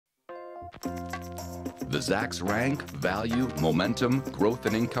The Zacks Rank, value, momentum, growth,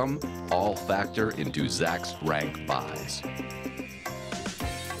 and income all factor into Zacks Rank buys.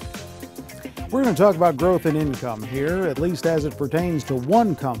 We're going to talk about growth and income here, at least as it pertains to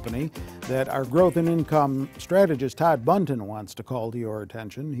one company that our growth and income strategist Todd Bunton wants to call to your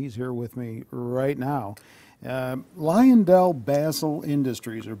attention. He's here with me right now. LyondellBasell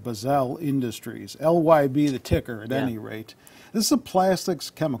Industries, or Basell Industries, LYB the ticker at any rate. This is a plastics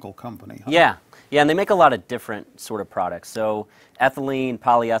chemical company. Huh? Yeah, and they make a lot of different sort of products. So ethylene,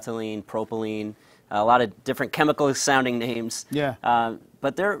 polyethylene, propylene, a lot of different chemical sounding names. Yeah.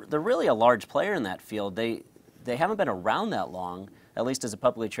 But they're really a large player in that field. They haven't been around that long, at least as a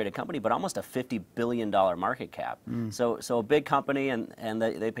publicly traded company, but almost a $50 billion market cap. So a big company, and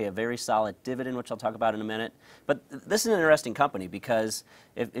they pay a very solid dividend, which I'll talk about in a minute. But this is an interesting company because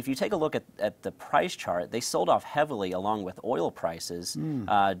if you take a look at the price chart, they sold off heavily along with oil prices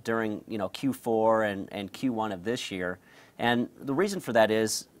during Q4 and Q1 of this year. And the reason for that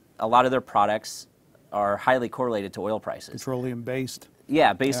is a lot of their products are highly correlated to oil prices. Petroleum-based.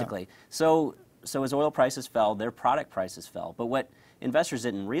 Yeah, basically. Yeah. So as oil prices fell, their product prices fell. But what investors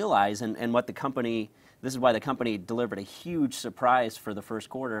didn't realize, and what the company, this is why the company delivered a huge surprise for the first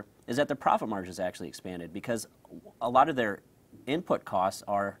quarter, is that their profit margins actually expanded because a lot of their input costs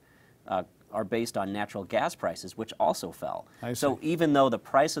are based on natural gas prices, which also fell. So even though the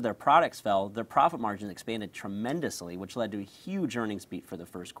price of their products fell, their profit margins expanded tremendously, which led to a huge earnings beat for the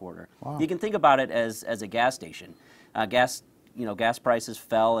first quarter. Wow. You can think about it as a gas station. Gas prices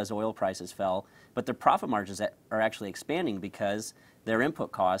fell as oil prices fell, but their profit margins are actually expanding because their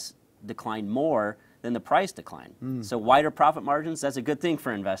input costs declined more than the price decline. So wider profit margins, that's a good thing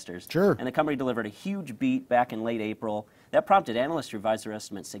for investors. Sure. And the company delivered a huge beat back in late April. That prompted analysts to revise their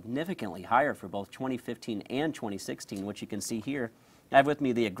estimates significantly higher for both 2015 and 2016, which you can see here. I have with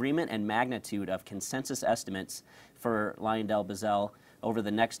me the agreement and magnitude of consensus estimates for LyondellBasell over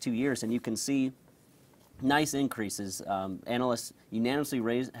the next 2 years, and you can see nice increases. Analysts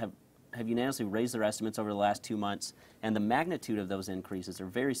have unanimously raised their estimates over the last 2 months, and the magnitude of those increases are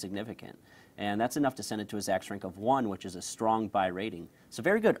very significant. And that's enough to send it to a Zacks Rank of 1, which is a strong buy rating. So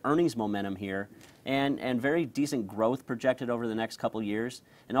very good earnings momentum here, and very decent growth projected over the next couple years.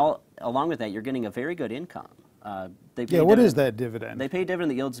 And along with that, you're getting a very good income. What is that dividend? They pay a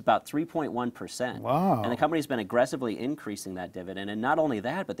dividend that yields about 3.1%. Wow. And the company's been aggressively increasing that dividend. And not only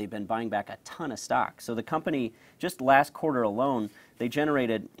that, but they've been buying back a ton of stock. So the company, just last quarter alone, they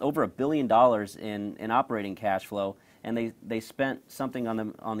generated over $1 billion in operating cash flow, and they spent something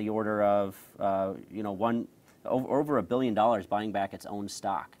on the order of over $1 billion buying back its own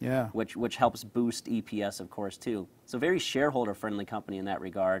stock. Yeah. Which helps boost EPS, of course, too. So very shareholder-friendly company in that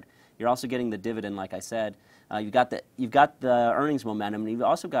regard. You're also getting the dividend, like I said. You've got the earnings momentum, and you've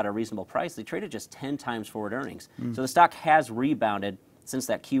also got a reasonable price. They traded just 10 times forward earnings. So the stock has rebounded since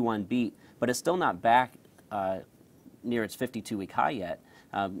that Q1 beat, but it's still not back near its 52-week high yet,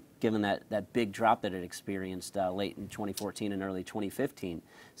 given that big drop that it experienced late in 2014 and early 2015.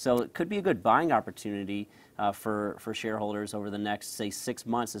 So it could be a good buying opportunity for shareholders over the next, say, 6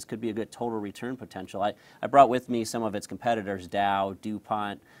 months. This could be a good total return potential. I brought with me some of its competitors, Dow,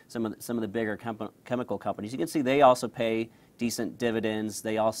 DuPont, some of the bigger chemical companies. You can see they also pay decent dividends.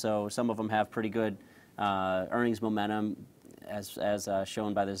 Some of them have pretty good earnings momentum, as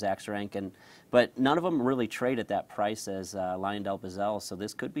shown by the Zacks Rank, but none of them really trade at that price as LyondellBasell, so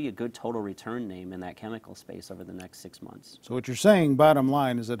this could be a good total return name in that chemical space over the next 6 months. So what you're saying, bottom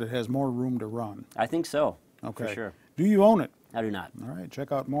line, is that it has more room to run. I think so, okay. For sure. Do you own it? I do not. All right,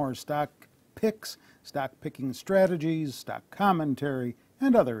 check out more stock picks, stock picking strategies, stock commentary,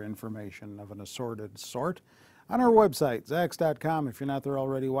 and other information of an assorted sort on our website, Zacks.com. If you're not there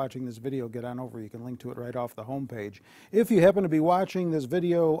already watching this video, get on over. You can link to it right off the homepage. If you happen to be watching this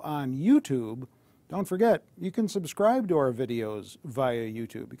video on YouTube, don't forget, you can subscribe to our videos via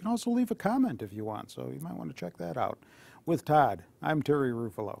YouTube. You can also leave a comment if you want, so you might want to check that out. With Todd, I'm Terry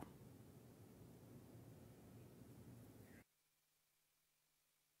Ruffalo.